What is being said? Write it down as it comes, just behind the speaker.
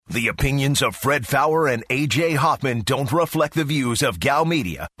The opinions of Fred Faour and A.J. Hoffman don't reflect the views of Gal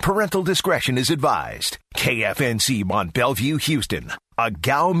Media. Parental discretion is advised. KFNC Mont Bellevue, Houston, a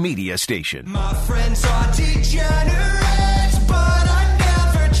Gal Media station. My friends are degenerates, but I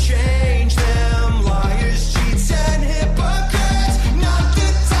never change them. Liars, cheats, and hypocrites, not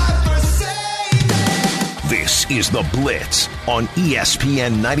the time for saving. This is The Blitz on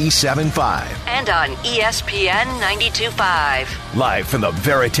ESPN 97.5. And on ESPN 92.5. Live from the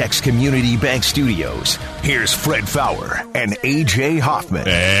Veritex Community Bank Studios, here's Fred Faour and A.J. Hoffman.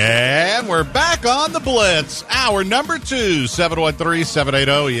 And we're back on The Blitz. Hour number 2,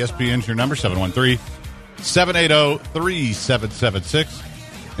 713-780. ESPN's your number, 713-780-3776.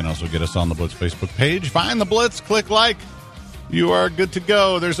 You can also get us on the Blitz Facebook page. Find The Blitz, click like. You are good to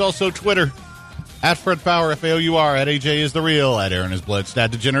go. There's also Twitter. At Fred Faour, Faour, at AJ is the real, at Aaron is Blitz, at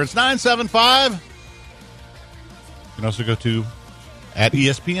Degenerates 975. You can also go to at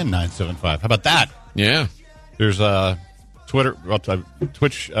ESPN 975. How about that? Yeah. There's Twitter,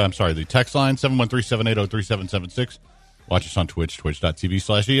 Twitch, the text line, 713-780-3776. Watch us on Twitch,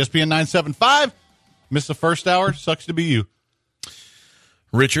 twitch.tv/ESPN 975. Miss the first hour, sucks to be you.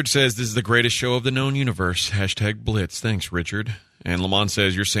 Richard says this is the greatest show of the known universe. Hashtag Blitz. Thanks, Richard. And Lamont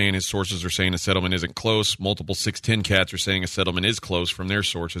says, you're saying his sources are saying a settlement isn't close. Multiple 610 cats are saying a settlement is close from their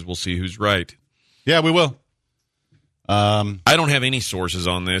sources. We'll see who's right. Yeah, we will. I don't have any sources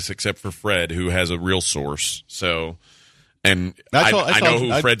on this except for Fred, who has a real source. So, and I know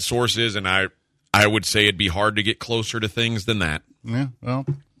who Fred's source is, and I would say it'd be hard to get closer to things than that. Yeah, well,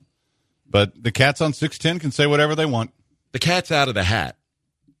 but the cats on 610 can say whatever they want. The cat's out of the hat.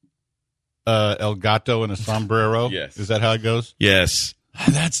 El Gato and a sombrero. Yes. Is that how it goes? Yes.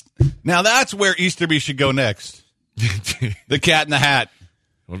 That's where Easterby should go next. The Cat in the Hat.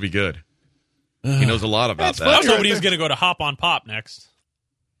 Would be good. He knows a lot about that. I was hoping he was going to go to Hop on Pop next.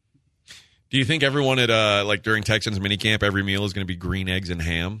 Do you think everyone at during Texans minicamp, every meal is going to be green eggs and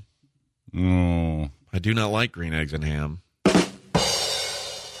ham? Mm. I do not like green eggs and ham.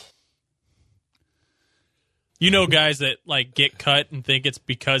 You know, guys that get cut and think it's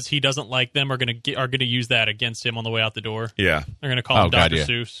because he doesn't like them are going to use that against him on the way out the door. Yeah, they're going to call him Dr. Yeah.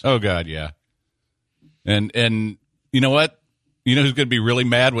 Seuss. Oh God, yeah. And you know what? You know who's going to be really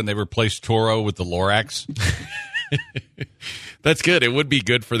mad when they replace Toro with the Lorax? That's good. It would be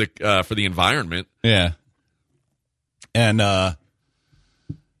good for the environment. Yeah. And I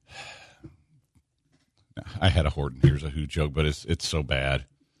had a Horton Here's a Who joke, but it's so bad.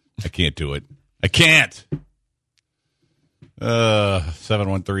 I can't do it. I can't.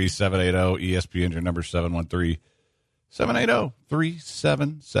 713-780 ESPN, your number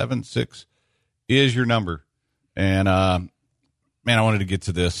 713-780-3776 is your number. And man, I wanted to get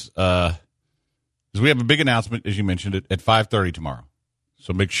to this because we have a big announcement, as you mentioned it, at 5:30 tomorrow.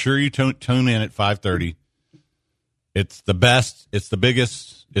 So make sure you tune in at 5:30. It's the best. It's the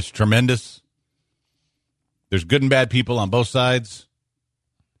biggest. It's tremendous. There's good and bad people on both sides.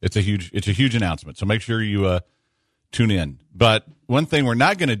 It's a huge announcement. So make sure you tune in. But one thing we're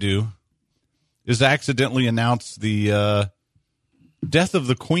not going to do is accidentally announce the death of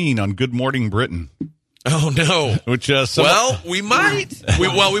the Queen on Good Morning Britain. Oh, no. Which we might. We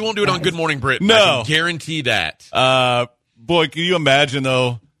won't do it on Good Morning Britain. No. I can guarantee that. Boy, can you imagine,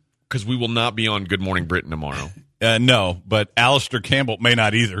 though? Because we will not be on Good Morning Britain tomorrow. No, but Alistair Campbell may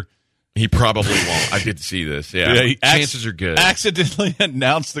not either. He probably won't. I did see this. Yeah, chances are good. Accidentally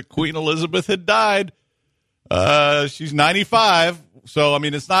announced that Queen Elizabeth had died. She's 95, so I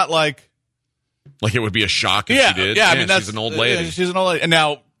mean, it's not like it would be a shock if she did. Yeah, I mean, she's an old lady. She's an old lady, and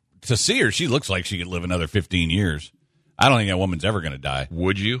now to see her, she looks like she could live another 15 years. I don't think that woman's ever going to die.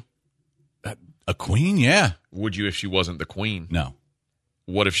 Would you? A queen? Yeah. Would you if she wasn't the queen? No.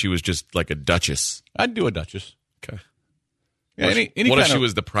 What if she was just like a duchess? I'd do a duchess. Okay. Yeah, what if she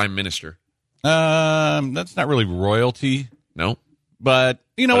was the prime minister? That's not really royalty. No. But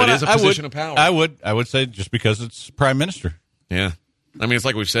you know what? It is a position of power. I would say just because it's prime minister. Yeah. I mean, it's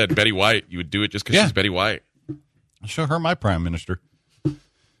like we've said, Betty White. You would do it just because she's Betty White. I'll show her my prime minister.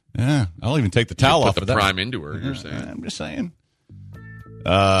 Yeah. I'll even take the towel off of that. Put the prime into her, you're saying. I'm just saying.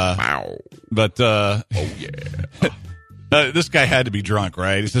 Wow. But, oh, yeah. This guy had to be drunk,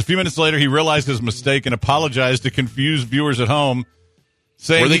 right? He says a few minutes later he realized his mistake and apologized to confused viewers at home.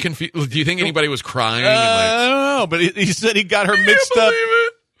 Saying were they confused? Do you think anybody was crying? I don't know, but he said he got her mixed up.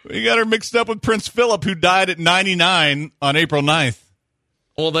 He got her mixed up with Prince Philip, who died at 99 on April 9th.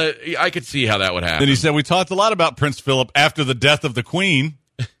 Well, I could see how that would happen. Then he said, we talked a lot about Prince Philip after the death of the Queen.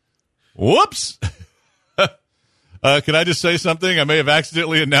 Whoops. Can I just say something? I may have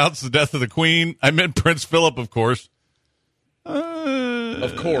accidentally announced the death of the Queen. I meant Prince Philip, of course.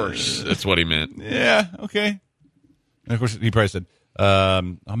 Of course. That's what he meant. Yeah, okay. And of course, he probably said, I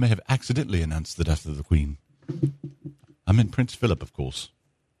may have accidentally announced the death of the Queen. I meant Prince Philip, of course.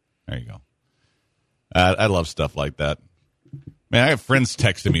 There you go. I love stuff like that. Man, I have friends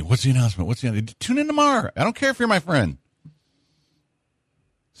texting me, what's the announcement? What's the announcement? Tune in tomorrow. I don't care if you're my friend.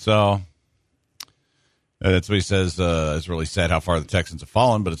 So, that's what he says. It's really sad how far the Texans have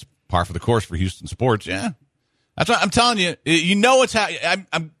fallen, but it's par for the course for Houston sports. Yeah. That's what I'm telling you. You know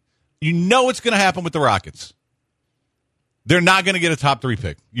you know what's going to happen with the Rockets. They're not going to get a top 3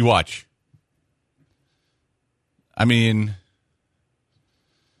 pick. You watch. I mean,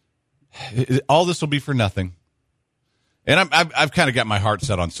 all this will be for nothing. And I've kind of got my heart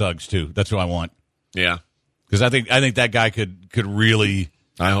set on Suggs too. That's who I want. Yeah, because I think that guy could really.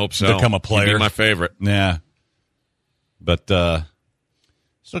 I hope so. Become a player. He'd be my favorite. Yeah, but so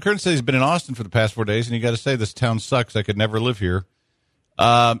Curtin says he's been in Austin for the past 4 days, and you got to say this town sucks. I could never live here.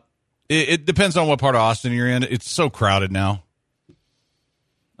 It depends on what part of Austin you're in. It's so crowded now.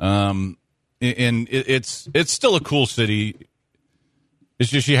 And it's still a cool city. It's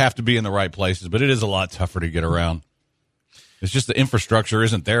just you have to be in the right places, but it is a lot tougher to get around. It's just the infrastructure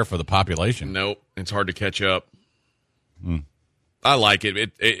isn't there for the population. Nope, it's hard to catch up. I like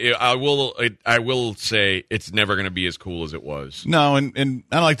it. I will say it's never going to be as cool as it was. No, and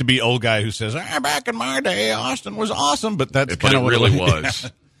I don't like to be old guy who says, back in my day, Austin was awesome, but that's kind of what it really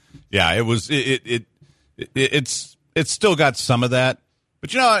was. Yeah, it was. It's still got some of that,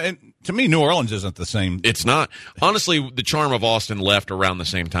 but to me, New Orleans isn't the same. It's not. Honestly, the charm of Austin left around the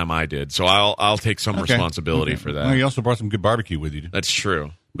same time I did, so I'll take some responsibility for that. Well, you also brought some good barbecue with you. That's true.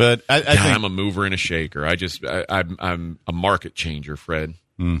 But I think I'm a mover and a shaker. I'm a market changer, Fred.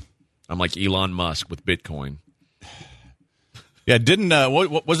 I'm like Elon Musk with Bitcoin. Yeah, didn't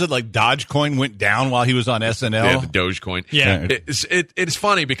what was it like? Dogecoin went down while he was on SNL. Yeah, the Dogecoin. Yeah, it's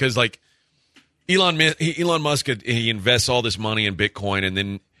funny because like Elon Musk he invests all this money in Bitcoin, and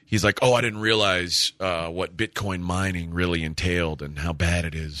then he's like, oh, I didn't realize what Bitcoin mining really entailed and how bad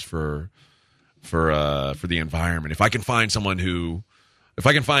it is for the environment. If I can find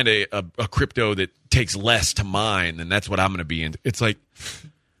a crypto that takes less to mine, then that's what I'm going to be in. It's like,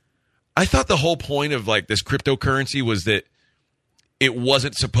 I thought the whole point of like this cryptocurrency was that it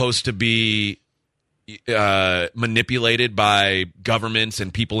wasn't supposed to be manipulated by governments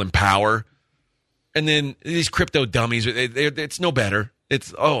and people in power. And then these crypto dummies, it's no better.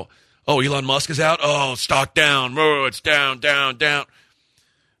 It's, Elon Musk is out. Oh, stock down. Oh, it's down.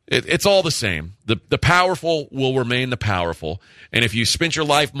 It's all the same. The powerful will remain the powerful. And if you spent your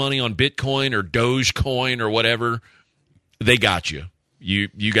life money on Bitcoin or Dogecoin or whatever, they got you.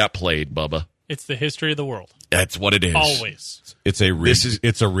 You got played, Bubba. it's the history of the world. That's what it is. Always. It's a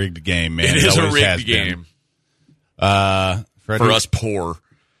rigged game, man. It is a rigged game. Fred, for us poor.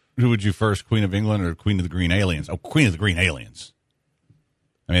 Who would you first, Queen of England or Queen of the Green Aliens? Oh, Queen of the Green Aliens.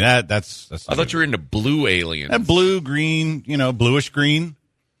 I mean, that's I thought you were into blue aliens. That blue, green, bluish green.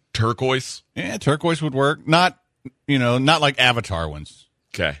 Turquoise? Yeah, turquoise would work. Not like Avatar ones.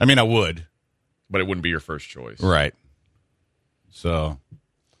 Okay. I mean, I would. But it wouldn't be your first choice. Right. So,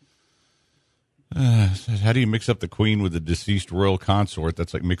 how do you mix up the queen with the deceased royal consort?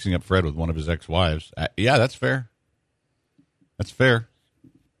 That's like mixing up Fred with one of his ex-wives. Yeah, that's fair. That's fair.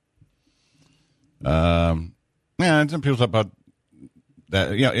 Yeah, some people talk about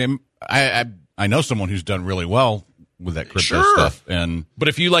that. Yeah, I know someone who's done really well with that crypto stuff. But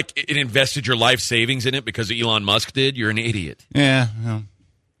if you invested your life savings in it because Elon Musk did, you're an idiot. Yeah.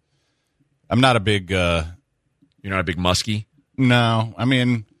 I'm not a big. You're not a big Muskie? No, I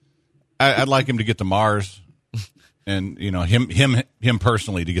mean, I'd like him to get to Mars, and him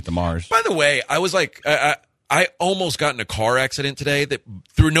personally to get to Mars. By the way, I was like, I almost got in a car accident today that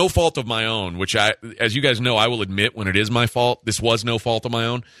through no fault of my own. Which as you guys know, I will admit when it is my fault. This was no fault of my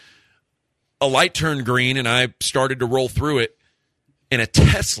own. A light turned green, and I started to roll through it, and a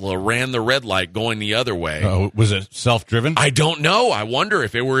Tesla ran the red light going the other way. Oh, was it self-driven? I don't know. I wonder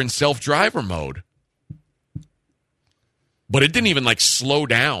if it were in self-driver mode. But it didn't even slow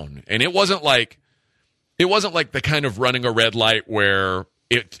down, and it wasn't like the kind of running a red light where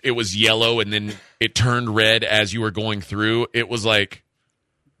it was yellow and then it turned red as you were going through. It was like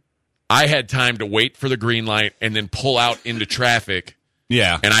I had time to wait for the green light and then pull out into traffic.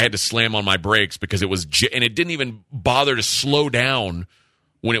 Yeah, and I had to slam on my brakes because it was and it didn't even bother to slow down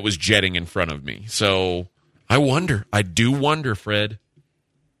when it was jetting in front of me. So I do wonder, Fred.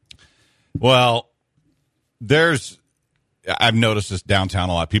 Well, I've noticed this downtown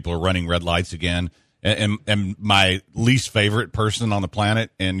a lot. People are running red lights again. And my least favorite person on the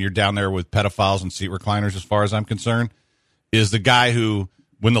planet, and you're down there with pedophiles and seat recliners as far as I'm concerned, is the guy who,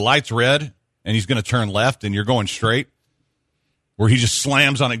 when the light's red and he's going to turn left and you're going straight, where he just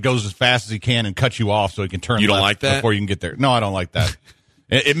slams on it, goes as fast as he can, and cuts you off so he can turn You don't left like that? before you can get there. No, I don't like that.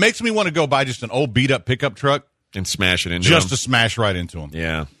 It makes me want to go buy just an old beat-up pickup truck And smash it into just him. to smash right into him.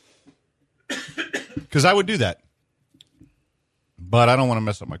 Yeah. Because I would do that. But I don't want to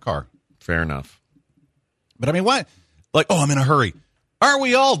mess up my car. Fair enough. But I mean, why? Like, oh, I'm in a hurry. Aren't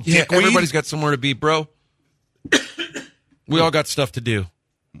we all, Yeah, dickweed? everybody's got somewhere to be, bro. We all got stuff to do.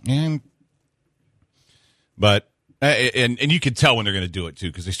 But you can tell when they're going to do it too,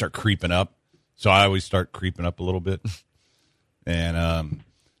 because they start creeping up. So I always start creeping up a little bit. And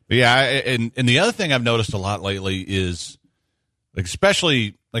but yeah, and the other thing I've noticed a lot lately is, like,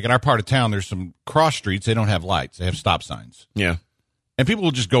 especially like in our part of town, there's some cross streets. They don't have lights; they have stop signs. Yeah. And people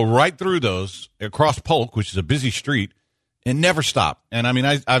will just go right through those across Polk, which is a busy street, and never stop. And I mean,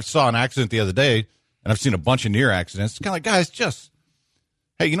 I saw an accident the other day, and I've seen a bunch of near accidents. It's kind of like, guys, just,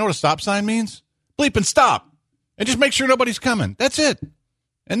 hey, you know what a stop sign means? Bleep and stop. And just make sure nobody's coming. That's it.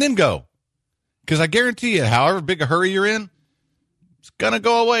 And then go. Because I guarantee you, however big a hurry you're in, it's going to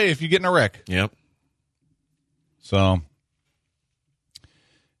go away if you get in a wreck. Yep. So,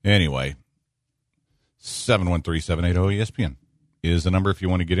 anyway, 713-780-ESPN is the number if you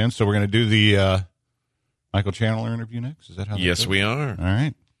want to get in. So we're going to do the Michael Chandler interview next. Is that how that Yes, goes? we are. All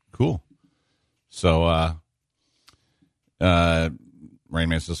right, cool. So, Rain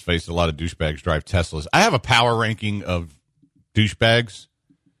Man says, face a lot of douchebags drive Teslas. I have a power ranking of douchebags.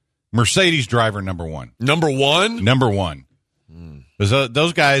 Mercedes driver number one. Number one? Number one. Because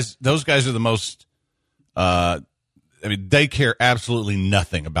those guys are the most. I mean, they care absolutely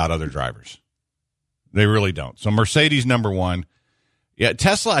nothing about other drivers. They really don't. So Mercedes number one. Yeah,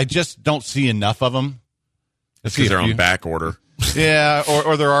 Tesla, I just don't see enough of them. That's because they're on back order. Yeah,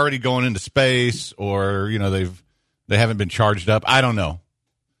 or they're already going into space, or you know they haven't been charged up. I don't know,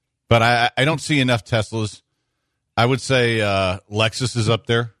 but I don't see enough Teslas. I would say Lexus is up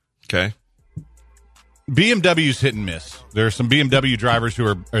there. Okay. BMW's hit and miss. There are some BMW drivers who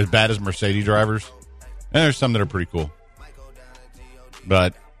are as bad as Mercedes drivers, and there's some that are pretty cool.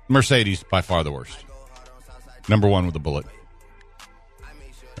 But Mercedes by far the worst. Number one with a bullet.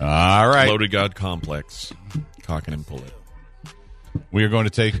 All right. Loaded God Complex. Cock it and pull it. We are going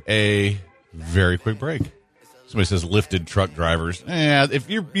to take a very quick break. Somebody says lifted truck drivers. Yeah, if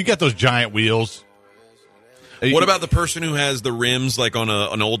you got those giant wheels. What about the person who has the rims like on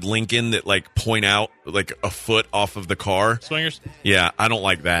an old Lincoln that like point out like a foot off of the car? Swingers? Yeah, I don't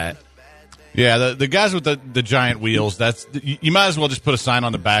like that. Yeah, the guys with the giant wheels, that's you might as well just put a sign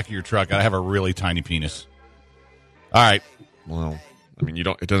on the back of your truck. I have a really tiny penis. All right. Well, I mean,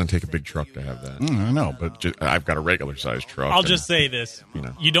 it doesn't take a big truck to have that. I know, but I've got a regular sized truck. I'll just say this. You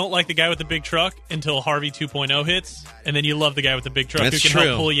know. You don't like the guy with the big truck until Harvey 2.0 hits, and then you love the guy with the big truck That's who can true.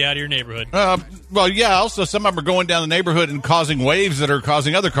 help pull you out of your neighborhood. well, yeah. Also, some of them are going down the neighborhood and causing waves that are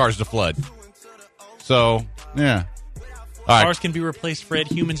causing other cars to flood. So, yeah. All right. Cars can be replaced, Fred.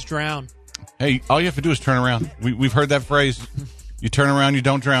 Humans drown. Hey, all you have to do is turn around. We've heard that phrase. You turn around, you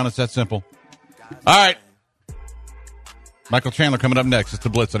don't drown. It's that simple. All right. Michael Chandler coming up next. It's the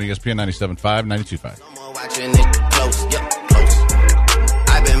Blitz on ESPN 97.5, 92.5. Someone watching it close, yep, close.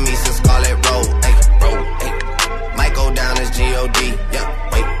 I've been me since Scarlet Road, ayy. Might go down as G-O-D,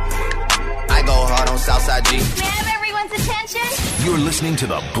 yep, wait. I go hard on Southside G. May I have everyone's attention? You're listening to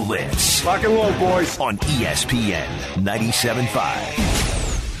the Blitz. Rock and roll, boys. On ESPN 97.5.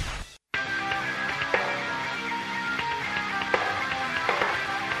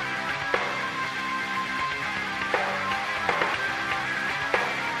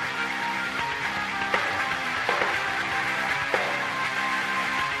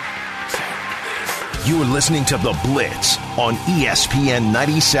 You're listening to The Blitz on ESPN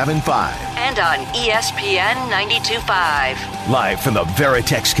 97.5. And on ESPN 92.5. Live from the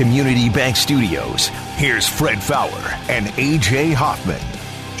Veritex Community Bank Studios, here's Fred Faour and A.J. Hoffman.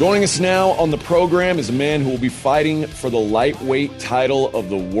 Joining us now on the program is a man who will be fighting for the lightweight title of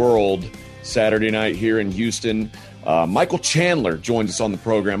the world Saturday night here in Houston. Michael Chandler joins us on the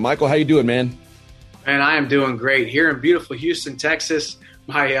program. Michael, how you doing, man? Man, I am doing great here in beautiful Houston, Texas.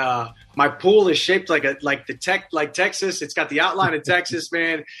 My pool is shaped like Texas. It's got the outline of Texas,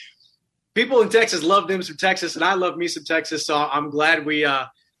 man. People in Texas love them some Texas, and I love me some Texas. So I'm glad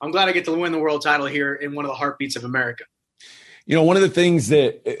I get to win the world title here in one of the heartbeats of America. You know, one of the things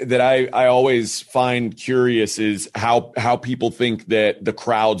that I always find curious is how people think that the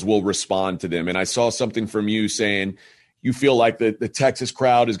crowds will respond to them. And I saw something from you saying you feel like the Texas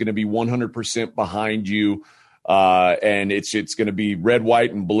crowd is going to be 100% behind you. and it's going to be red,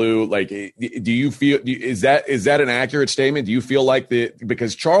 white, and blue. Like, do you feel is that an accurate statement? Do you feel like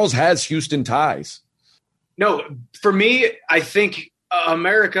because Charles has Houston ties? No, for me, I think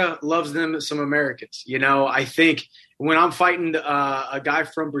America loves them some Americans. You know, I think when I'm fighting a guy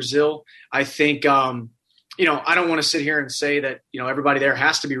from Brazil, I think you know, I don't want to sit here and say that, you know, everybody there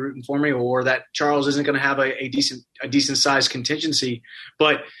has to be rooting for me or that Charles isn't going to have a decent sized contingency.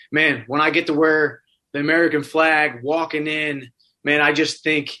 But man, when I get to wear the American flag walking in, man, I just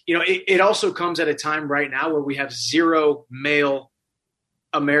think, you know, it also comes at a time right now where we have 0 male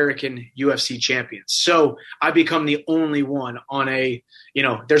American UFC champions. So I become the only one on you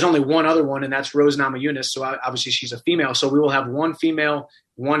know, there's only one other one, and that's Rose Namajunas. So obviously she's a female. So we will have one female,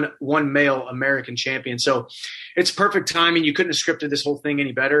 one male American champion. So it's perfect timing. You couldn't have scripted this whole thing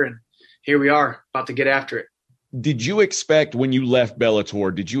any better. And here we are about to get after it. Did you expect when you left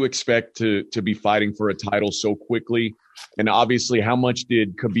Bellator, did you expect to be fighting for a title so quickly? And obviously, how much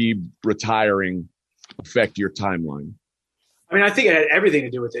did Khabib retiring affect your timeline? I mean, I think it had everything to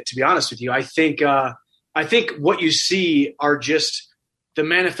do with it, to be honest with you. I think what you see are just the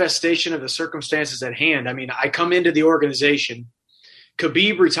manifestation of the circumstances at hand. I mean, I come into the organization,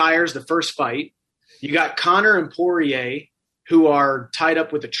 Khabib retires the first fight. You got Conor and Poirier, who are tied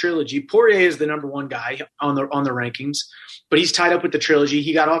up with the trilogy. Poirier is the number one guy on the rankings, but he's tied up with the trilogy.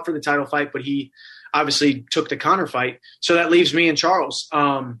 He got off for the title fight, but he obviously took the Conor fight. So that leaves me and Charles.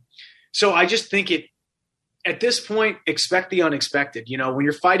 So I just think at this point, expect the unexpected. You know, when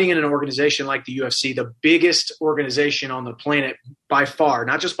you're fighting in an organization like the UFC, the biggest organization on the planet by far,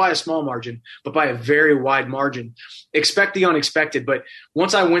 not just by a small margin, but by a very wide margin, expect the unexpected. But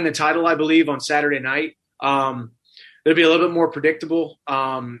once I win the title, I believe on Saturday night, it'll be a little bit more predictable.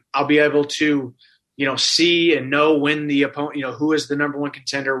 I'll be able to, you know, see and know when the opponent, you know, who is the number one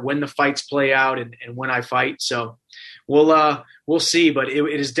contender, when the fights play out and when I fight. So we'll see, but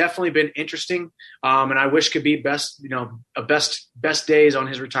it has definitely been interesting. And I wish Khabib best days on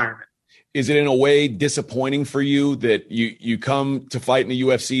his retirement. Is it in a way disappointing for you that you come to fight in the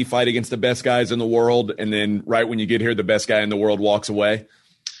UFC, fight against the best guys in the world, and then right when you get here, the best guy in the world walks away?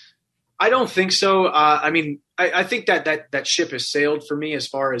 I don't think so. I mean, I think that ship has sailed for me as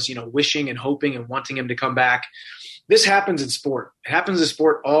far as, you know, wishing and hoping and wanting him to come back. This happens in sport. It happens in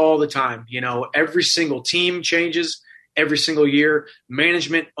sport all the time. You know, every single team changes every single year.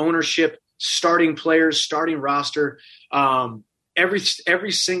 Management, ownership, starting players, starting roster.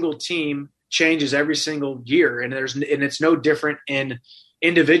 Every single team changes every single year, and it's no different in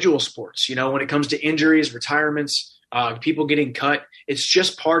individual sports. You know, when it comes to injuries, retirements, people getting cut, it's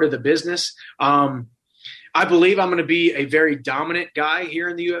just part of the business. I believe I'm going to be a very dominant guy here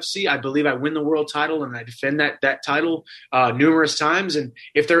in the UFC. I believe I win the world title and I defend that title numerous times. And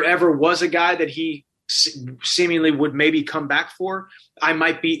if there ever was a guy that he seemingly would maybe come back for, I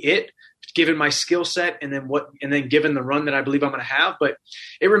might be it, given my skill set and then given the run that I believe I'm going to have. But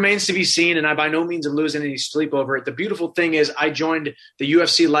it remains to be seen, and I by no means am losing any sleep over it. The beautiful thing is I joined the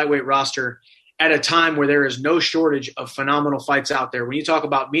UFC lightweight roster at a time where there is no shortage of phenomenal fights out there. When you talk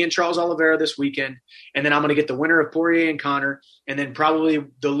about me and Charles Oliveira this weekend, and then I'm going to get the winner of Poirier and Conor, and then probably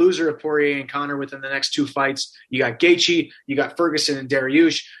the loser of Poirier and Conor within the next 2 fights. You got Gaethje, you got Ferguson and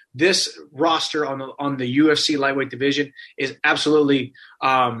Dariush. This roster on the UFC lightweight division is absolutely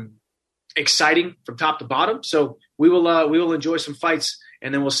exciting from top to bottom. So we will enjoy some fights,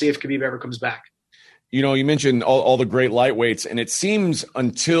 and then we'll see if Khabib ever comes back. You know, you mentioned all the great lightweights, and it seems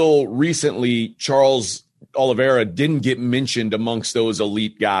until recently, Charles Oliveira didn't get mentioned amongst those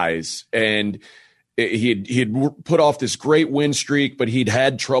elite guys. And he'd put off this great win streak, but he'd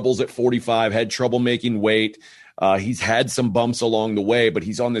had troubles at 45, had trouble making weight. He's had some bumps along the way, but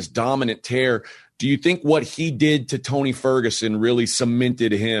he's on this dominant tear. Do you think what he did to Tony Ferguson really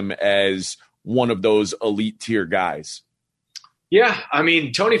cemented him as one of those elite tier guys? Yeah, I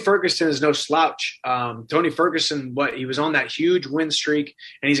mean, Tony Ferguson is no slouch. Tony Ferguson, he was on that huge win streak,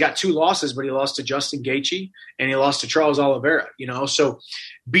 and he's got 2 losses, but he lost to Justin Gaethje and he lost to Charles Oliveira. You know, so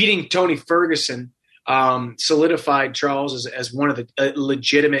beating Tony Ferguson solidified Charles as one of the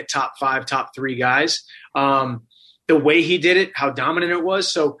legitimate top 5, top 3 guys. The way he did it, how dominant it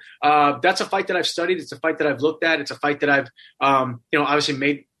was. So that's a fight that I've studied. It's a fight that I've looked at. It's a fight that I've,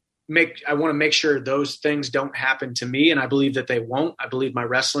 obviously I want to make sure those things don't happen to me, and I believe that they won't. I believe my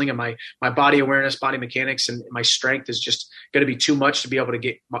wrestling and my body awareness, body mechanics, and my strength is just going to be too much to be able to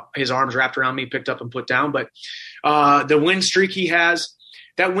get his arms wrapped around me, picked up and put down. But the win streak he has,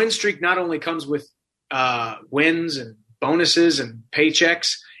 that win streak not only comes with wins and bonuses and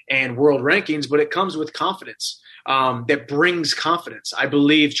paychecks and world rankings, but it comes with confidence. that brings confidence. I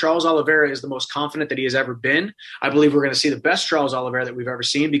believe Charles Oliveira is the most confident that he has ever been. I believe we're going to see the best Charles Oliveira that we've ever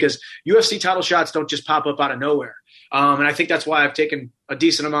seen, because UFC title shots don't just pop up out of nowhere. And I think that's why I've taken a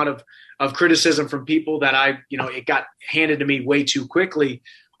decent amount of criticism from people that it got handed to me way too quickly,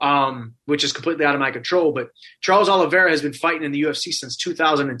 which is completely out of my control. But Charles Oliveira has been fighting in the UFC since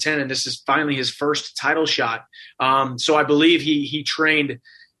 2010, and this is finally his first title shot. So I believe he trained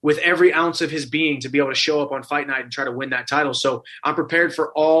with every ounce of his being to be able to show up on fight night and try to win that title. So I'm prepared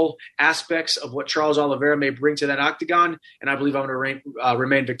for all aspects of what Charles Oliveira may bring to that octagon, and I believe I'm going to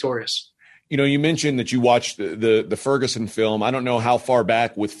remain victorious. You mentioned that you watched the Ferguson film. I don't know how far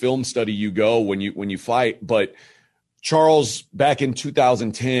back with film study you go when you fight, but Charles, back in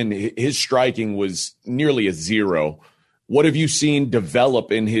 2010, his striking was nearly a zero. What have you seen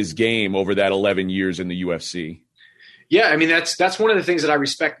develop in his game over that 11 years in the UFC? Yeah, I mean, that's one of the things that I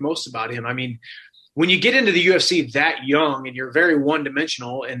respect most about him. I mean, when you get into the UFC that young and you're very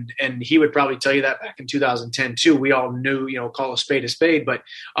one-dimensional, and he would probably tell you that back in 2010 too. We all knew, call a spade, but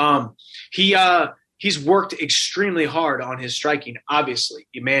he's worked extremely hard on his striking. Obviously,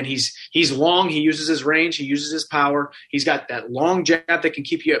 man, he's long. He uses his range. He uses his power. He's got that long jab that can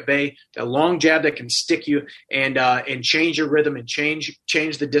keep you at bay, that long jab that can stick you and change your rhythm and change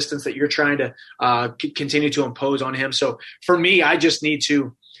the distance that you're trying to continue to impose on him. So for me, I just need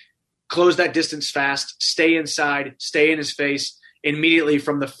to close that distance fast, stay inside, stay in his face immediately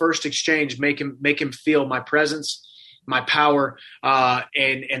from the first exchange, make him feel my presence, my power,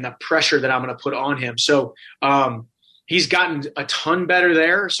 and the pressure that I'm going to put on him. So he's gotten a ton better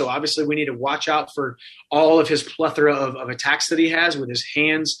there. So obviously we need to watch out for all of his plethora of attacks that he has with his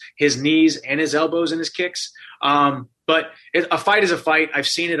hands, his knees, and his elbows and his kicks. But a fight is a fight. I've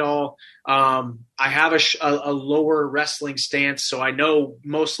seen it all. I have a lower wrestling stance, so I know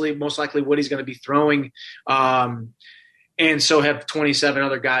most likely what he's going to be throwing. And so have 27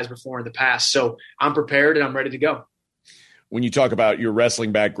 other guys before in the past. So I'm prepared and I'm ready to go. When you talk about your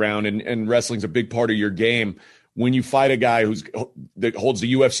wrestling background and wrestling's a big part of your game, when you fight a guy that holds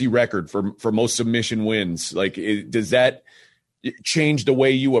the UFC record for most submission wins, does that change the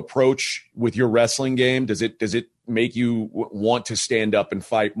way you approach with your wrestling game? Does it make you want to stand up and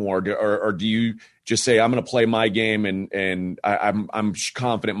fight more, or do you just say, I'm going to play my game and I'm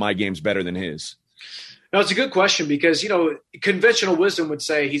confident my game's better than his? No, it's a good question because, conventional wisdom would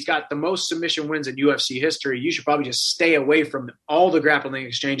say he's got the most submission wins in UFC history. You should probably just stay away from all the grappling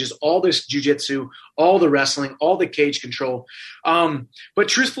exchanges, all this jiu-jitsu, all the wrestling, all the cage control. But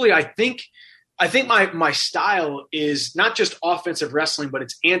truthfully, I think my style is not just offensive wrestling, but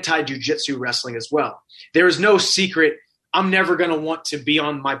it's anti-jiu-jitsu wrestling as well. There is no secret. I'm never going to want to be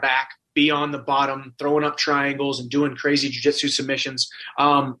on my back, be on the bottom, throwing up triangles and doing crazy jiu-jitsu submissions.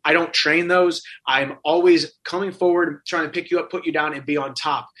 I don't train those. I'm always coming forward, trying to pick you up, put you down, and be on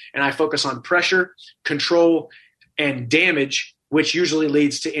top. And I focus on pressure, control, and damage, which usually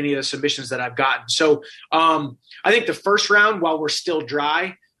leads to any of the submissions that I've gotten. So I think the first round, while we're still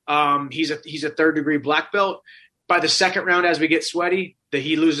dry, he's a third-degree black belt. By the second round, as we get sweaty,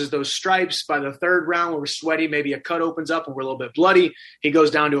 he loses those stripes. By the third round, when we're sweaty, maybe a cut opens up and we're a little bit bloody. He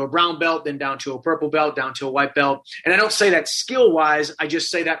goes down to a brown belt, then down to a purple belt, down to a white belt. And I don't say that skill-wise. I just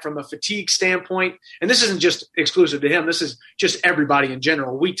say that from a fatigue standpoint. And this isn't just exclusive to him. This is just everybody in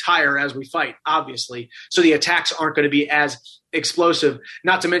general. We tire as we fight, obviously. So the attacks aren't going to be as explosive,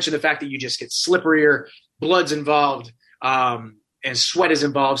 not to mention the fact that you just get slipperier, blood's involved, and sweat is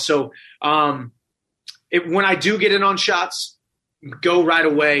involved. So when I do get in on shots, go right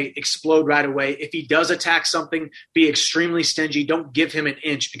away, explode right away. If he does attack something, be extremely stingy. Don't give him an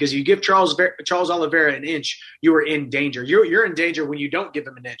inch, because if you give Charles Oliveira an inch, you are in danger. You're in danger when you don't give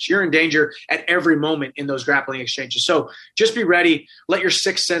him an inch. You're in danger at every moment in those grappling exchanges. So just be ready. Let your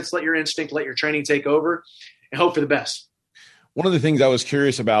sixth sense, let your instinct, let your training take over, and hope for the best. One of the things I was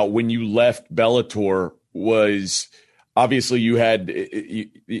curious about when you left Bellator was obviously you had,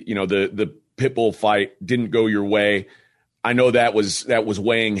 the Pitbull fight didn't go your way. I know that was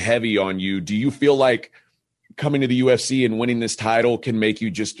weighing heavy on you. Do you feel like coming to the UFC and winning this title can make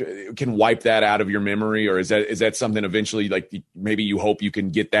you can wipe that out of your memory? Or is that something eventually, like, maybe you hope you can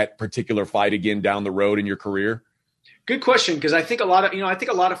get that particular fight again down the road in your career? Good question. Cause I think a lot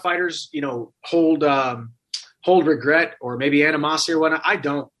of fighters, hold regret or maybe animosity or whatnot. I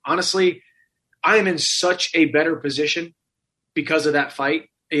don't. Honestly, I am in such a better position because of that fight.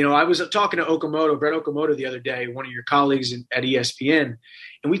 I was talking to Brett Okamoto the other day, one of your colleagues at ESPN,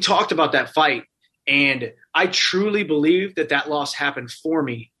 and we talked about that fight. And I truly believe that loss happened for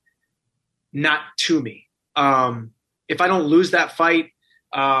me, not to me. If I don't lose that fight,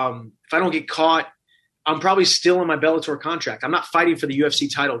 if I don't get caught, I'm probably still in my Bellator contract. I'm not fighting for the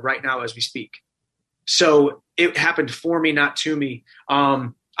UFC title right now as we speak. So it happened for me, not to me.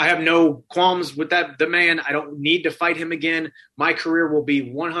 I have no qualms with that. The man, I don't need to fight him again. My career will be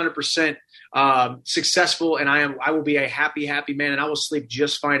 100% successful, and I will be a happy man, and I will sleep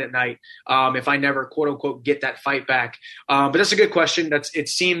just fine at night if I never, quote unquote, get that fight back. But that's a good question. It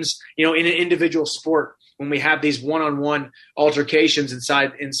seems, in an individual sport, when we have these one-on-one altercations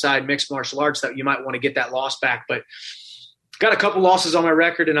inside mixed martial arts, that you might want to get that loss back. But got a couple losses on my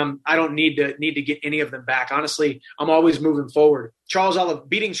record, and I don't need to get any of them back. Honestly, I'm always moving forward.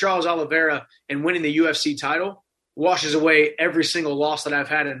 Beating Charles Oliveira and winning the UFC title washes away every single loss that I've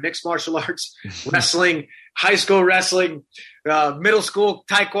had in mixed martial arts, wrestling, high school wrestling, middle school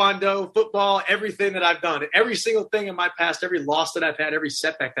taekwondo, football, everything that I've done. Every single thing in my past, every loss that I've had, every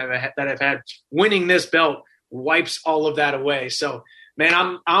setback that I've had, winning this belt wipes all of that away. So,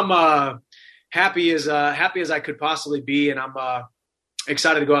 man, I'm happy as I could possibly be, and I'm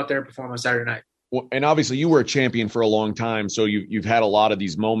excited to go out there and perform on Saturday night. Well, and obviously you were a champion for a long time, so you've had a lot of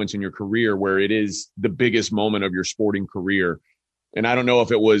these moments in your career where it is the biggest moment of your sporting career. And I don't know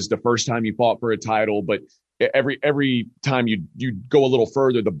if it was the first time you fought for a title, but every time you go a little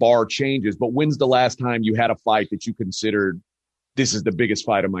further, the bar changes. But when's the last time you had a fight that you considered, this is the biggest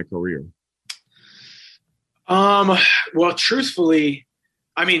fight of my career? Well, truthfully,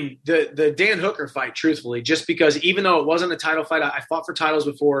 I mean, the Dan Hooker fight, truthfully, just because even though it wasn't a title fight, I fought for titles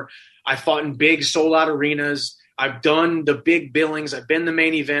before. I fought in big sold-out arenas. I've done the big billings. I've been the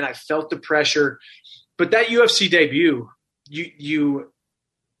main event. I felt the pressure. But that UFC debut, you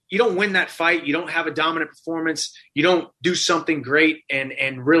don't win that fight. You don't have a dominant performance. You don't do something great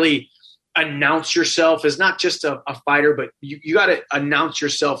and really announce yourself as not just a fighter, but you got to announce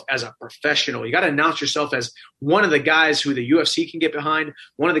yourself as a professional. You got to announce yourself as one of the guys who the UFC can get behind,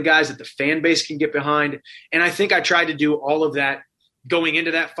 one of the guys that the fan base can get behind. And I think I tried to do all of that going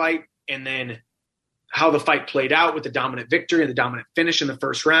into that fight, and then how the fight played out with the dominant victory and the dominant finish in the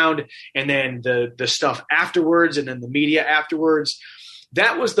first round, and then the stuff afterwards, and then the media afterwards.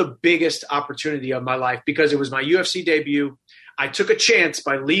 That was the biggest opportunity of my life because it was my UFC debut. I took a chance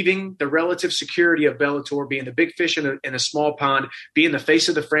by leaving the relative security of Bellator, being the big fish in a small pond, being the face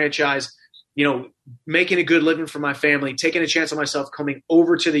of the franchise, making a good living for my family, taking a chance on myself, coming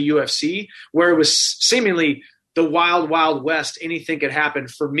over to the UFC, where it was seemingly the wild, wild west. Anything could happen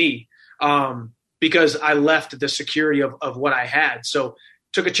for me because I left the security of what I had. So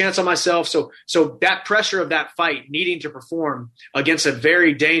took a chance on myself. So that pressure of that fight, needing to perform against a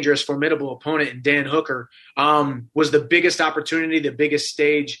very dangerous, formidable opponent in Dan Hooker, was the biggest opportunity, the biggest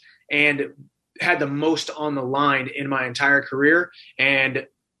stage, and had the most on the line in my entire career. And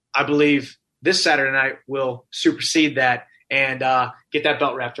I believe this Saturday night will supersede that and get that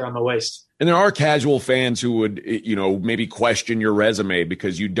belt wrapped around my waist. And there are casual fans who would, maybe question your resume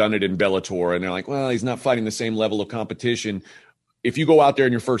because you've done it in Bellator, and they're like, well, he's not fighting the same level of competition. If you go out there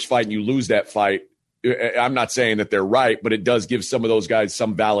in your first fight and you lose that fight, I'm not saying that they're right, but it does give some of those guys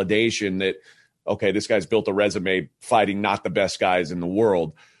some validation that, okay, this guy's built a resume fighting not the best guys in the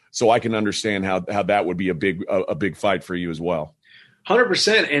world. So I can understand how that would be a big fight for you as well.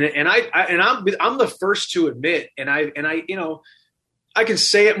 100%. And I'm the first to admit, and I I can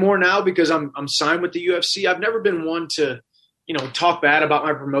say it more now because I'm signed with the UFC. I've never been one to talk bad about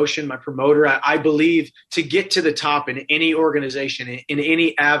my promotion, my promoter. I believe to get to the top in any organization, in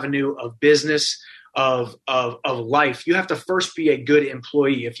any avenue of business, of life, you have to first be a good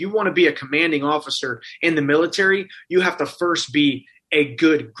employee. If you want to be a commanding officer in the military, you have to first be a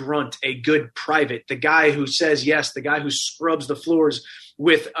good grunt, a good private, the guy who says yes, the guy who scrubs the floors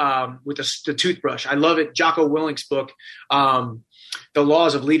with the toothbrush. I love it. Jocko Willink's book, The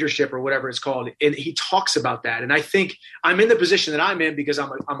Laws of Leadership, or whatever it's called. And he talks about that. And I think I'm in the position that I'm in because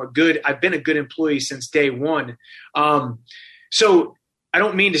I've been a good employee since day one. So I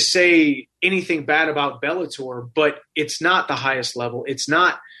don't mean to say anything bad about Bellator, but it's not the highest level. It's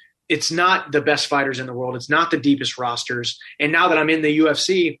not the best fighters in the world. It's not the deepest rosters. And now that I'm in the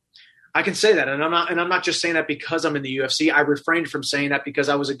UFC, I can say that. And I'm not just saying that because I'm in the UFC. I refrained from saying that because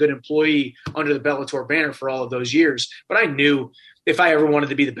I was a good employee under the Bellator banner for all of those years. But I knew if I ever wanted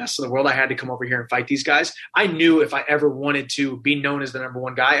to be the best in the world, I had to come over here and fight these guys. I knew if I ever wanted to be known as the number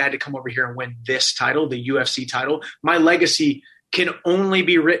one guy, I had to come over here and win this title, the UFC title. My legacy can only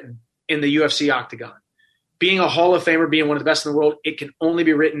be written in the UFC octagon. Being a Hall of Famer, being one of the best in the world, it can only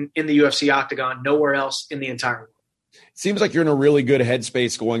be written in the UFC octagon, nowhere else in the entire world. It seems like you're in a really good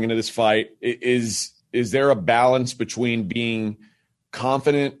headspace going into this fight. Is there a balance between being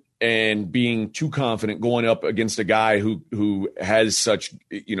confident and being too confident going up against a guy who has such,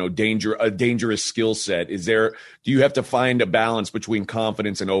 a dangerous skill set? Do you have to find a balance between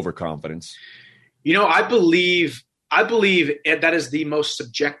confidence and overconfidence? I believe that is the most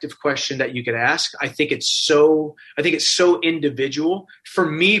subjective question that you could ask. I think it's so individual. For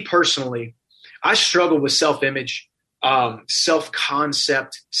me personally, I struggle with self-image,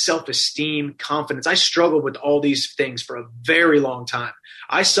 self-concept, self-esteem, confidence. I struggled with all these things for a very long time.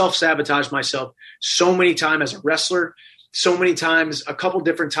 I self-sabotaged myself so many times as a wrestler, so many times, a couple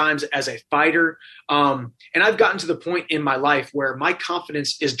different times as a fighter. And I've gotten to the point in my life where my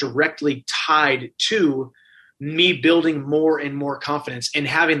confidence is directly tied to me building more and more confidence and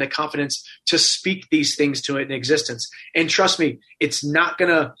having the confidence to speak these things to it in existence. And trust me, it's not going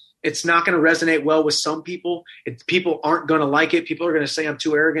to resonate well with some people. People aren't going to like it. People are going to say I'm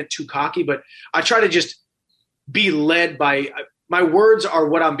too arrogant, too cocky, but I try to just be led by my words are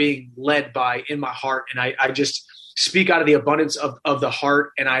what I'm being led by in my heart. And I just speak out of the abundance of the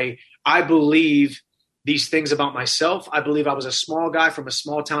heart. And I believe these things about myself. I believe I was a small guy from a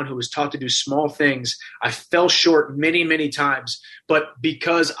small town who was taught to do small things. I fell short many, many times, but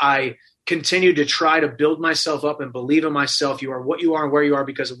because I continue to try to build myself up and believe in myself, you are what you are and where you are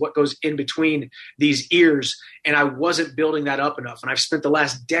because of what goes in between these ears. And I wasn't building that up enough. And I've spent the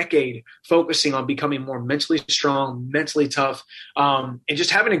last decade focusing on becoming more mentally strong, mentally tough, and just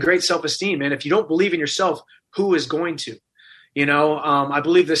having a great self-esteem. Man, if you don't believe in yourself, who is going to? I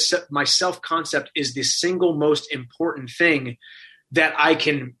believe my self-concept is the single most important thing that I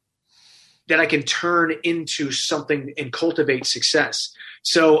can turn into something and cultivate success.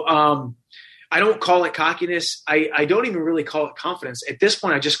 So I don't call it cockiness. I don't even really call it confidence. At this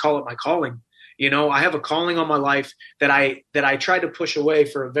point, I just call it my calling. I have a calling on my life that I tried to push away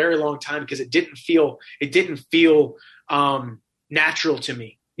for a very long time because it didn't feel natural to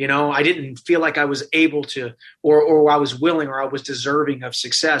me. I didn't feel like I was able to, or I was willing, or I was deserving of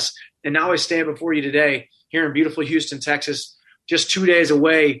success. And now I stand before you today here in beautiful Houston, Texas, just 2 days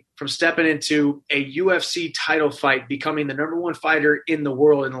away from stepping into a UFC title fight, becoming the number one fighter in the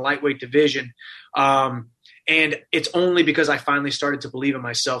world in the lightweight division. And it's only because I finally started to believe in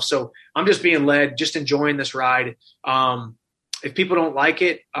myself. So I'm just being led, just enjoying this ride. If people don't like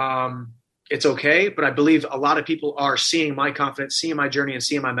it, it's okay. But I believe a lot of people are seeing my confidence, seeing my journey, and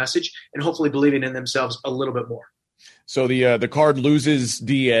seeing my message, and hopefully believing in themselves a little bit more. So the card loses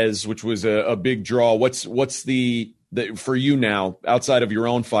Diaz, which was a big draw. What's the for you now, outside of your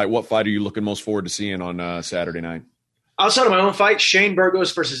own fight, what fight are you looking most forward to seeing on Saturday night? Outside of my own fight, Shane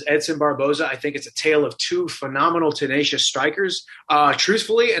Burgos versus Edson Barboza. I think it's a tale of two phenomenal, tenacious strikers.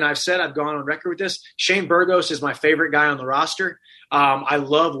 Truthfully, and I've gone on record with this, Shane Burgos is my favorite guy on the roster. I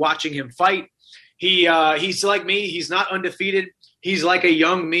love watching him fight. He's like me. He's not undefeated. He's like a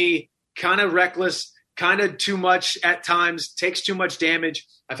young me, kind of reckless, kind of too much at times, takes too much damage.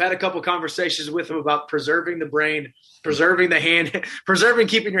 I've had a couple conversations with him about preserving the brain, preserving the hand, preserving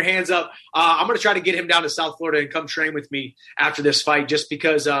keeping your hands up. I'm going to try to get him down to South Florida and come train with me after this fight just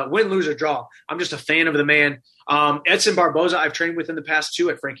because win, lose, or draw. I'm just a fan of the man. Edson Barboza, I've trained with in the past too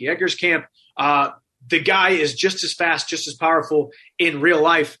at Frankie Edgar's camp. The guy is just as fast, just as powerful in real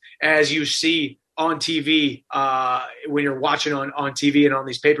life as you see on TV when you're watching on TV and on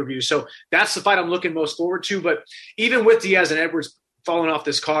these pay-per-views. So that's the fight I'm looking most forward to. But even with Diaz and Edwards falling off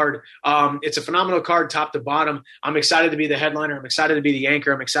this card, it's a phenomenal card top to bottom. I'm excited to be the headliner. I'm excited to be the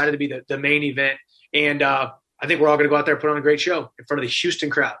anchor. I'm excited to be the main event. And I think we're all going to go out there and put on a great show in front of the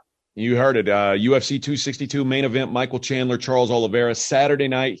Houston crowd. You heard it. UFC 262 main event, Michael Chandler, Charles Oliveira, Saturday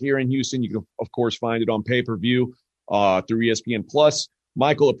night here in Houston. You can, of course, find it on pay-per-view through ESPN+.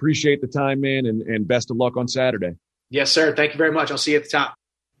 Michael, appreciate the time, man, and best of luck on Saturday. Yes, sir. Thank you very much. I'll see you at the top.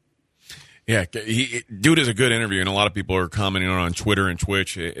 Yeah, dude is a good interview, and a lot of people are commenting on Twitter and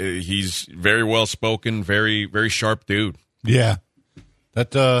Twitch. He's very well-spoken, very, very sharp dude. Yeah.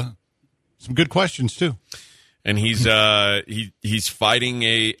 That some good questions, too. And he's fighting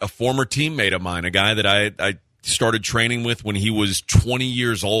a former teammate of mine, a guy that I started training with when he was 20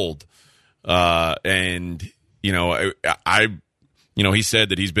 years old. And, he said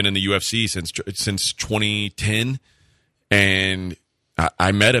that he's been in the UFC since 2010, and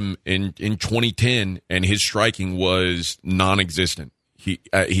I met him in 2010, and his striking was non-existent.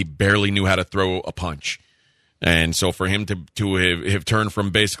 He barely knew how to throw a punch, and so for him to have turned from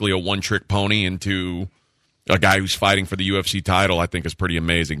basically a one-trick pony into a guy who's fighting for the UFC title, I think is pretty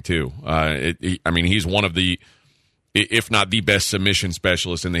amazing too. He's one of the, if not the best submission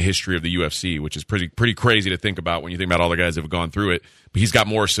specialist in the history of the UFC, which is pretty crazy to think about when you think about all the guys that have gone through it. But he's got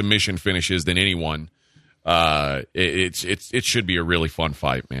more submission finishes than anyone. It should be a really fun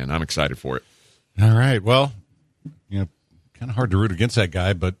fight, man. I'm excited for it. All right. Well, kind of hard to root against that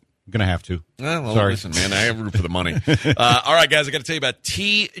guy, but I'm going to have to. Well, Sorry. Listen, man, I root for the money. All right, guys, I got to tell you about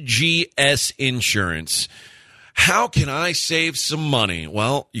TGS Insurance. How can I save some money?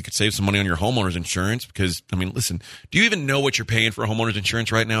 Well, you could save some money on your homeowner's insurance because, listen, do you even know what you're paying for homeowner's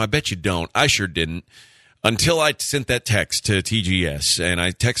insurance right now? I bet you don't. I sure didn't until I sent that text to TGS, and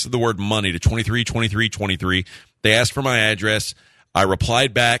I texted the word money to 232323. They asked for my address. I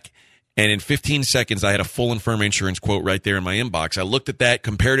replied back, and in 15 seconds, I had a full and firm insurance quote right there in my inbox. I looked at that,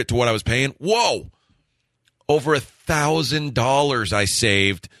 compared it to what I was paying. Whoa! Over $1,000 I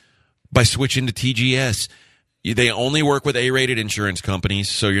saved by switching to TGS. They only work with A-rated insurance companies,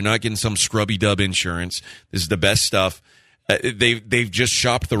 so you're not getting some scrubby dub insurance. This is the best stuff. They've just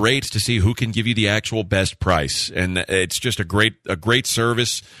shopped the rates to see who can give you the actual best price, and it's just a great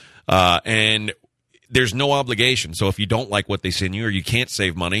service. And there's no obligation. So if you don't like what they send you or you can't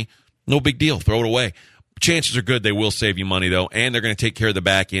save money, no big deal. Throw it away. Chances are good they will save you money, though, and they're going to take care of the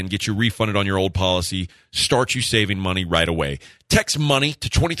back end, get you refunded on your old policy, start you saving money right away. Text money to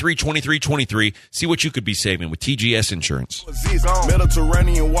 232323. See what you could be saving with TGS Insurance.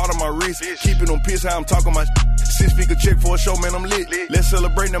 Mediterranean water, my wrist. Keeping on piss, how I'm talking my 6-figure check for a show, man, I'm lit. Let's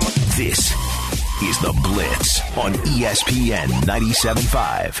celebrate them. This is The Blitz on ESPN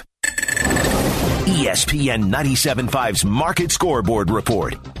 97.5. ESPN 97.5's Market Scoreboard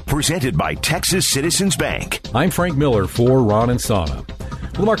Report, presented by Texas Citizens Bank. I'm Frank Miller for Ron and Sauna.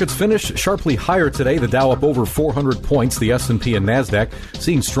 The markets finished sharply higher today. The Dow up over 400 points. The S&P and NASDAQ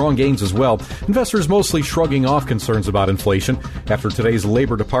seeing strong gains as well. Investors mostly shrugging off concerns about inflation after today's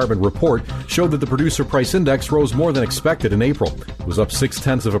Labor Department report showed that the Producer Price Index rose more than expected in April. It was up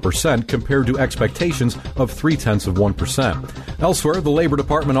 0.6% compared to expectations of 0.3%. Elsewhere, the Labor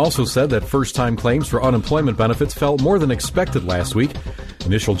Department also said that first-time claims for unemployment benefits fell more than expected last week.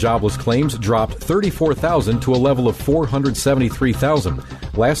 Initial jobless claims dropped 34,000 to a level of 473,000.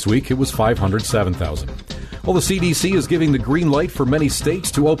 Last week, it was 507,000. Well, the CDC is giving the green light for many states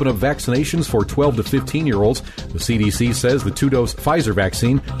to open up vaccinations for 12 to 15-year-olds. The CDC says the 2-dose Pfizer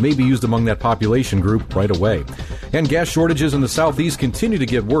vaccine may be used among that population group right away. And gas shortages in the Southeast continue to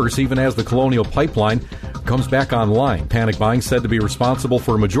get worse even as the Colonial Pipeline comes back online. Panic buying said to be responsible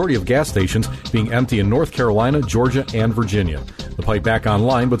for a majority of gas stations being empty in North Carolina, Georgia, and Virginia. The pipe back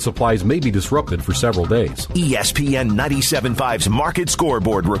online, but supplies may be disrupted for several days. ESPN 97.5's Market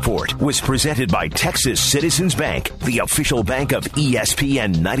Scoreboard Report was presented by Texas Citizens Bank, the official bank of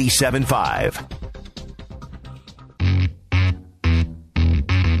ESPN 97.5.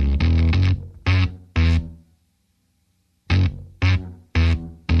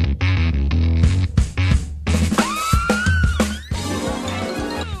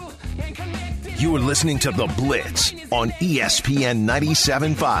 You are listening to The Blitz on ESPN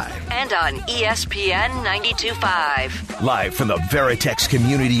 97.5. And on ESPN 92.5. Live from the Veritex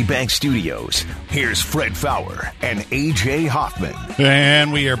Community Bank Studios, here's Fred Faour and AJ Hoffman.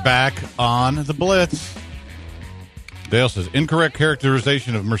 And we are back on The Blitz. Dale says, incorrect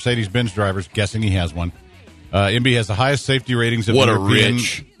characterization of Mercedes-Benz drivers, guessing he has one. MB has the highest safety ratings of European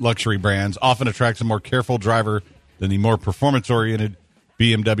luxury brands, often attracts a more careful driver than the more performance-oriented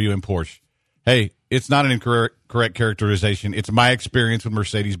BMW and Porsche. Hey, it's not an incorrect characterization. It's my experience with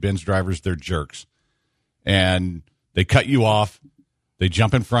Mercedes-Benz drivers. They're jerks. And they cut you off. They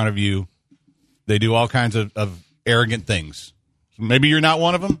jump in front of you. They do all kinds of arrogant things. Maybe you're not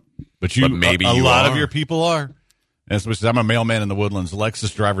one of them, but maybe a lot of your people are. And so I'm a mailman in the Woodlands.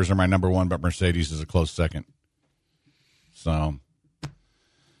 Lexus drivers are my number one, but Mercedes is a close second. So,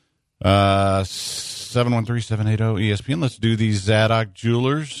 713-780 ESPN. Let's do the Zadok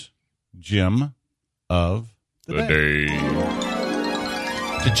Jewelers Gem of the day.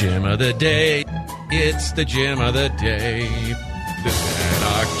 The gem of the day. It's the gem of the day. The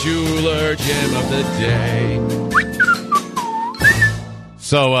Zadok Jeweler Gem of the day.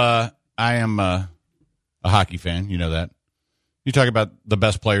 So, I am a hockey fan. You know that. You talk about the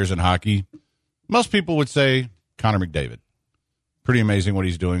best players in hockey. Most people would say Connor McDavid. Pretty amazing what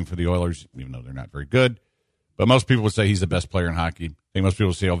he's doing for the Oilers, even though they're not very good. But most people would say he's the best player in hockey. I think most people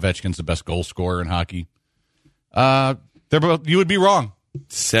would say Ovechkin's the best goal scorer in hockey. You would be wrong.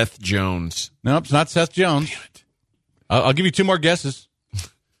 Seth Jones. Nope, it's not Seth Jones. Damn it. I'll give you two more guesses.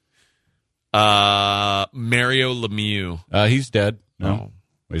 Mario Lemieux. He's dead. No. Oh. Well,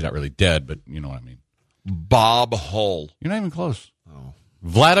 he's not really dead, but you know what I mean. Bob Hull. You're not even close. Oh.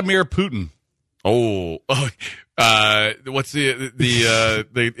 Vladimir Putin. What's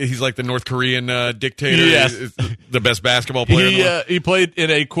the he's like the North Korean dictator. Yes. Is the best basketball player in the world. He played in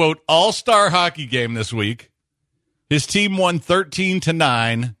a, quote, all-star hockey game this week. His team won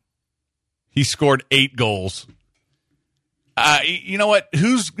 13-9. He scored 8 goals. You know what?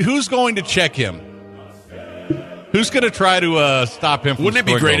 Who's going to check him? Who's going to try to stop him from Wouldn't it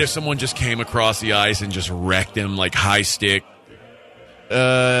be scoring great goals? if someone just came across the ice and just wrecked him like high stick?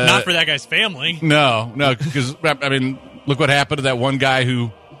 Not for that guy's family. No, because, I mean, look what happened to that one guy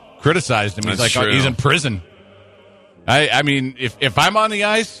who criticized him. He's That's like, true. he's in prison. I mean, if I'm on the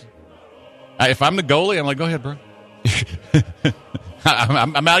ice, if I'm the goalie, I'm like, go ahead, bro.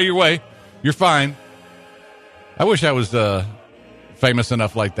 I'm out of your way. You're fine. I wish I was famous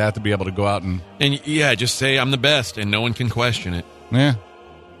enough like that to be able to go out and yeah, just say I'm the best and no one can question it. yeah.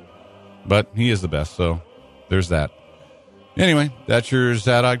 But he is the best, so there's that. Anyway, that's your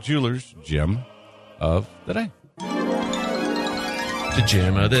Zadok Jewelers gem of the day. The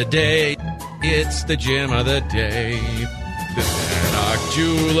gem of the day. It's the gem of the day. The Zadok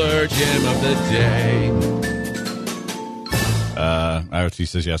Jeweler gem of the day. IoT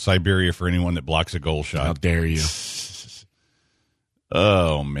says, yeah, Siberia for anyone that blocks a goal shot. How dare you?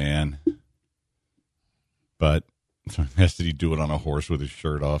 Oh, man. But has did he do it on a horse with his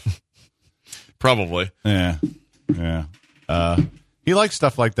shirt off? Probably. Yeah. He likes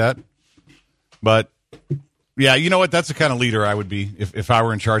stuff like that. But, yeah, you know what? That's the kind of leader I would be if I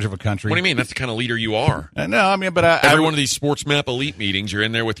were in charge of a country. What do you mean? That's the kind of leader you are. No, I mean, but Every one of these sports map elite meetings, you're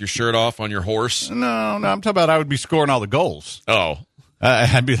in there with your shirt off on your horse. No, I'm talking about I would be scoring all the goals. Oh.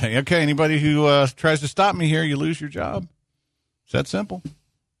 I'd be like, okay, anybody who tries to stop me here, you lose your job. It's that simple.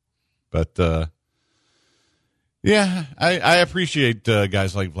 But, yeah, I appreciate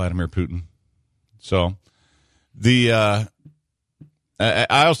guys like Vladimir Putin. So, I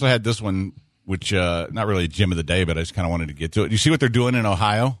also had this one, which not really a gem of the day, but I just kind of wanted to get to it. You see what they're doing in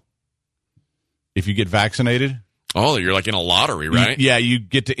Ohio? If you get vaccinated? Oh, you're like in a lottery, right? You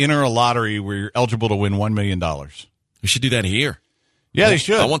get to enter a lottery where you're eligible to win $1 million. We should do that here. Yeah, they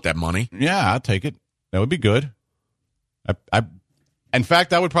should. I want that money. Yeah, I'll take it. That would be good. In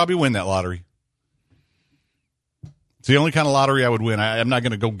fact, I would probably win that lottery. It's the only kind of lottery I would win. I'm not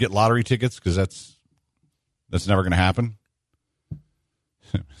going to go get lottery tickets because that's never going to happen.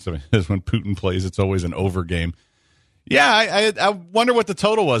 So when Putin plays, it's always an over game. Yeah, I wonder what the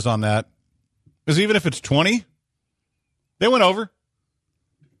total was on that. Because even if it's 20, they went over.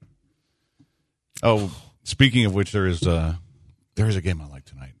 Oh, speaking of which, there is a game I like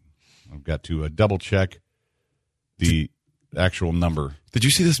tonight. I've got to double check the actual number. Did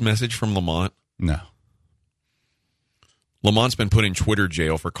you see this message from Lamont? No. Lamont's been put in Twitter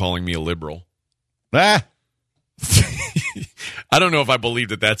jail for calling me a liberal. Ah. I don't know if I believe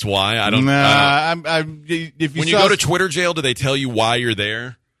that that's why. I don't. If when you go to Twitter jail, do they tell you why you're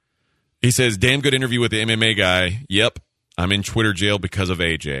there? He says, "Damn good interview with the MMA guy." Yep, I'm in Twitter jail because of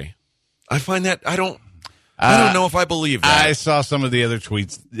AJ. I find that I don't know if I believe that. I saw some of the other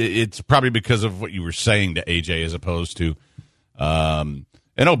tweets. It's probably because of what you were saying to AJ as opposed to. And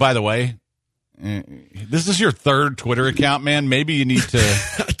oh, by the way, this is your third Twitter account, man. Maybe you need to.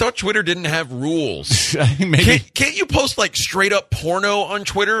 I thought Twitter didn't have rules. Maybe can't you post like straight up porno on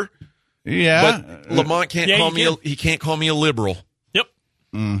Twitter? Yeah, but Lamont can't call me. He can't call me a liberal. Yep.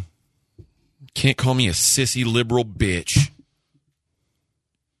 Can't call me a sissy liberal bitch.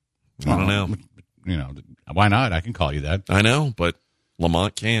 I don't know. You know, why not? I can call you that. I know, but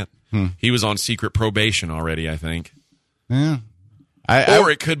Lamont can't. He was on secret probation already, I think. Yeah.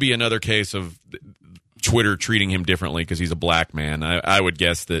 Or it could be another case of Twitter treating him differently because he's a black man. I would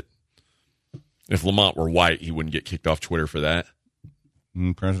guess that if Lamont were white, he wouldn't get kicked off Twitter for that.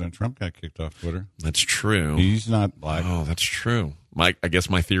 President Trump got kicked off Twitter. That's true. He's not black. Oh, that's true. I guess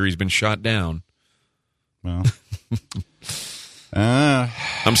my theory's been shot down. Well,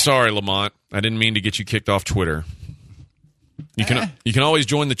 I'm sorry, Lamont. I didn't mean to get you kicked off Twitter. You can always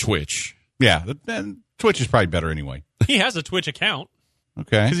join the Twitch. Yeah, Twitch is probably better anyway. He has a Twitch account.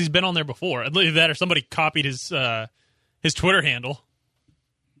 Okay. Because he's been on there before. Either that or somebody copied his Twitter handle.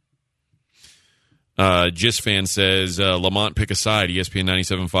 Gist fan says, Lamont, pick a side, ESPN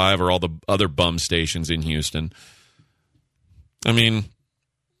 97.5 or all the other bum stations in Houston. I mean,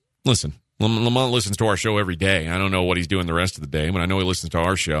 listen, Lamont listens to our show every day. I don't know what he's doing the rest of the day, but I know he listens to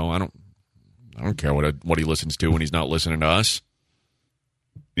our show. I don't care what he listens to when he's not listening to us.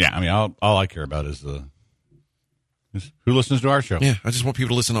 Yeah, I mean, all I care about is who listens to our show. Yeah, I just want people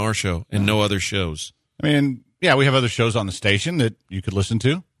to listen to our show and no other shows. I mean, yeah, we have other shows on the station that you could listen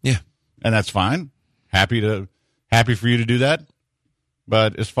to. Yeah, and that's fine. Happy for you to do that.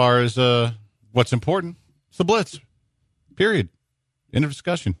 But as far as what's important? It's the Blitz. Period. End of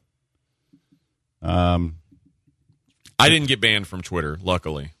discussion. I didn't get banned from Twitter,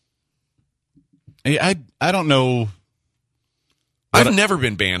 luckily. I don't know. I've never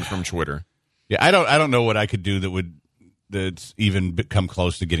been banned from Twitter. Yeah, I don't know what I could do that's even come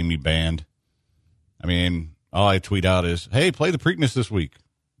close to getting me banned. I mean, all I tweet out is, "Hey, play the Preakness this week.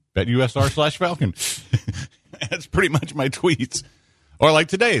 Bet USR/Falcon." That's pretty much my tweets. Or like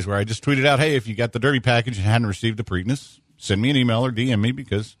today's, where I just tweeted out, "Hey, if you got the Derby package and hadn't received the Preakness, send me an email or DM me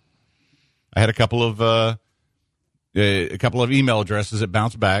because I had a couple of email addresses that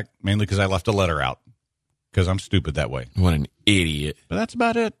bounced back, mainly because I left a letter out because I'm stupid that way." What an idiot! But that's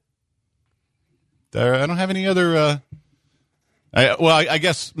about it. I don't have any other. I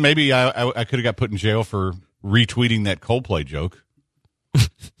guess maybe I could have got put in jail for retweeting that Coldplay joke.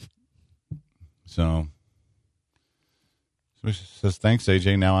 So he says, "Thanks,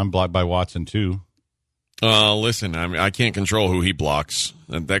 AJ. Now I'm blocked by Watson too." Listen, I can't control who he blocks.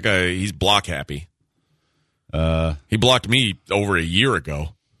 That guy, he's block happy. He blocked me over a year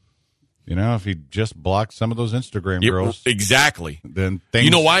ago. You know, if he just blocked some of those Instagram girls, exactly. Then you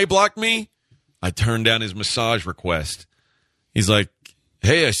know why he blocked me? I turned down his massage request. He's like,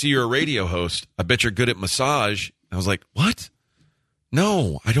 "Hey, I see you're a radio host. I bet you're good at massage." I was like, "What?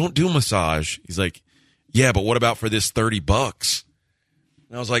 No, I don't do massage." He's like, "Yeah, but what about for this $30?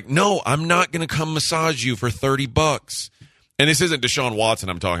 And I was like, "No, I'm not going to come massage you for $30. And this isn't Deshaun Watson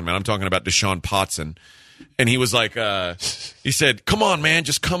I'm talking about. I'm talking about Deshaun Potson. And he was like, he said, "Come on, man,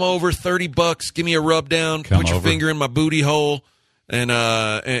 just come over, $30. Give me a rub down, put your finger in my booty hole, and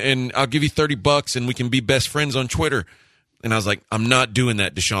I'll give you $30 and we can be best friends on Twitter." And I was like, "I'm not doing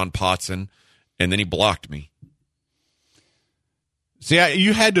that, Deshaun Potson." And then he blocked me. See,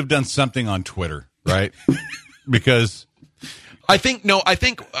 you had to have done something on Twitter, right? Because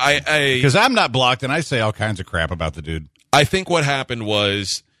because I'm not blocked and I say all kinds of crap about the dude. I think what happened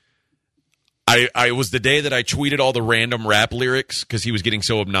was I was the day that I tweeted all the random rap lyrics because he was getting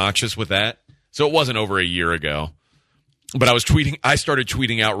so obnoxious with that. So it wasn't over a year ago. But I started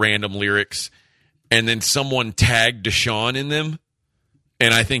tweeting out random lyrics, and then someone tagged Deshaun in them.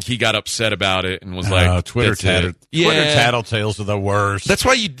 And I think he got upset about it and was like, Twitter tattletales are the worst. That's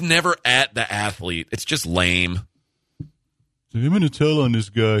why you'd never at the athlete. It's just lame. I'm going to tell on this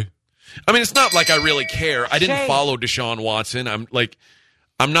guy. I mean, it's not like I really care. I didn't follow Deshaun Watson.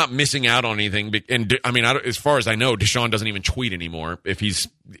 I'm not missing out on anything. And I mean, as far as I know, Deshaun doesn't even tweet anymore. If he's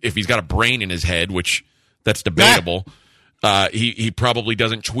got a brain in his head, which that's debatable, he probably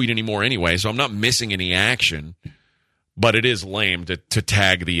doesn't tweet anymore anyway. So I'm not missing any action. But it is lame to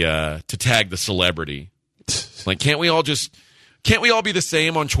tag the celebrity. Like, can't we all be the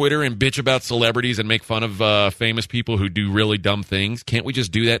same on Twitter and bitch about celebrities and make fun of famous people who do really dumb things? Can't we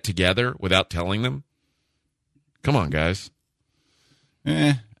just do that together without telling them? Come on, guys.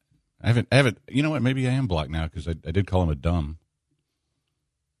 I haven't. You know what? Maybe I am blocked now because I did call him a dumb.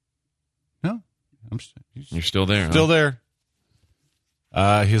 No, you're still there. Still there.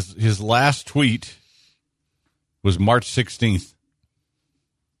 His last tweet was March 16th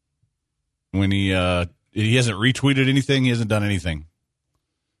when he hasn't retweeted anything. He hasn't done anything.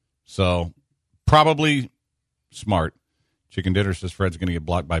 So probably smart. Chicken Dinner says Fred's going to get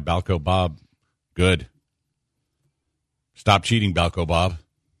blocked by Balco Bob. Good. Stop cheating, Balco Bob.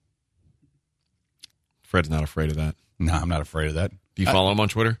 Fred's not afraid of that. No, I'm not afraid of that. Do you follow him on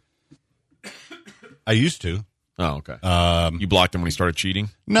Twitter? I used to. Oh, okay. You blocked him when he started cheating?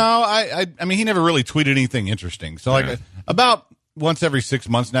 No, I mean, he never really tweeted anything interesting. So, about once every 6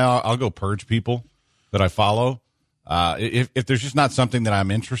 months now, I'll go purge people that I follow. If there's just not something that I'm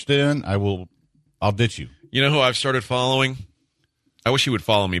interested in, I'll ditch you. You know who I've started following? I wish he would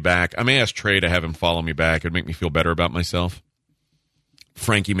follow me back. I may ask Trey to have him follow me back. It would make me feel better about myself.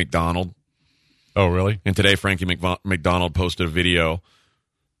 Frankie McDonald. Oh, really? And today, Frankie McDonald posted a video.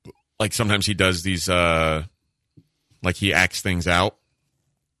 Like, sometimes he does these... like he acts things out.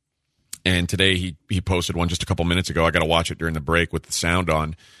 And today he posted one just a couple minutes ago. I got to watch it during the break with the sound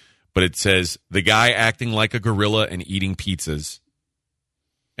on. But it says, "The guy acting like a gorilla and eating pizzas."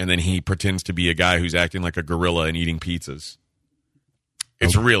 And then he pretends to be a guy who's acting like a gorilla and eating pizzas.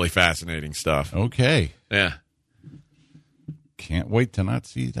 It's really fascinating stuff. Okay. Yeah. Can't wait to not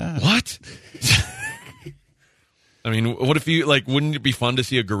see that. What? I mean, what if you, wouldn't it be fun to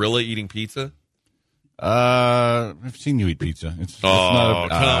see a gorilla eating pizza? I've seen you eat pizza. It's not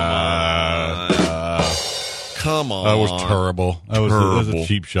come on. That was terrible. That was a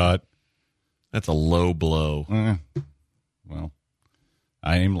cheap shot. That's a low blow. Well,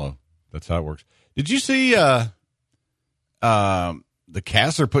 I aim low. That's how it works. Did you see the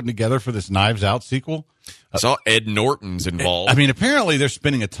cast they're putting together for this Knives Out sequel. I saw Ed Norton's involved. I mean, apparently they're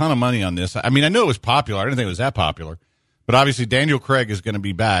spending a ton of money on this. I mean, I know it was popular. I didn't think it was that popular. But obviously Daniel Craig is going to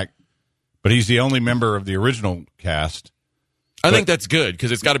be back, but he's the only member of the original cast. I think that's good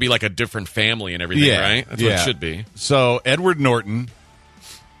because it's got to be like a different family and everything, right? That's what it should be. So Edward Norton,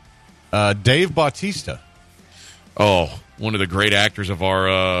 Dave Bautista. Oh, one of the great actors of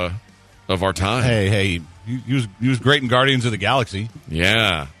our time. Hey, he was great in Guardians of the Galaxy.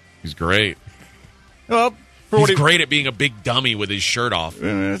 Yeah, he's great. Well, he's great at being a big dummy with his shirt off,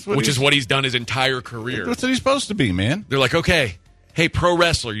 which is what he's done his entire career. That's what he's supposed to be, man. They're like, okay, hey, pro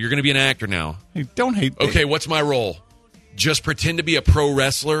wrestler, you're going to be an actor now. Hey, don't hate. Okay, what's my role? Just pretend to be a pro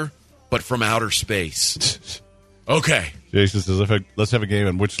wrestler, but from outer space. Okay. Jason says, let's have a game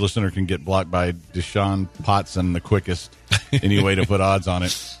in which listener can get blocked by Deshaun Potson the quickest. Any way to put odds on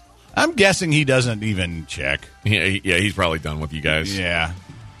it? I'm guessing he doesn't even check. Yeah, he's probably done with you guys. Yeah.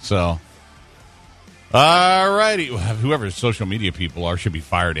 So, all righty. Whoever his social media people are should be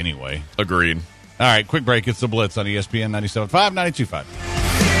fired anyway. Agreed. All right, quick break. It's the Blitz on ESPN 97.5, 92.5.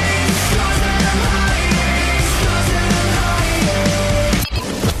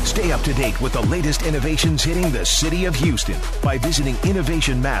 Stay up to date with the latest innovations hitting the city of Houston by visiting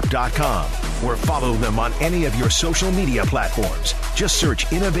innovationmap.com or follow them on any of your social media platforms. Just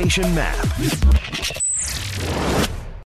search Innovation Map.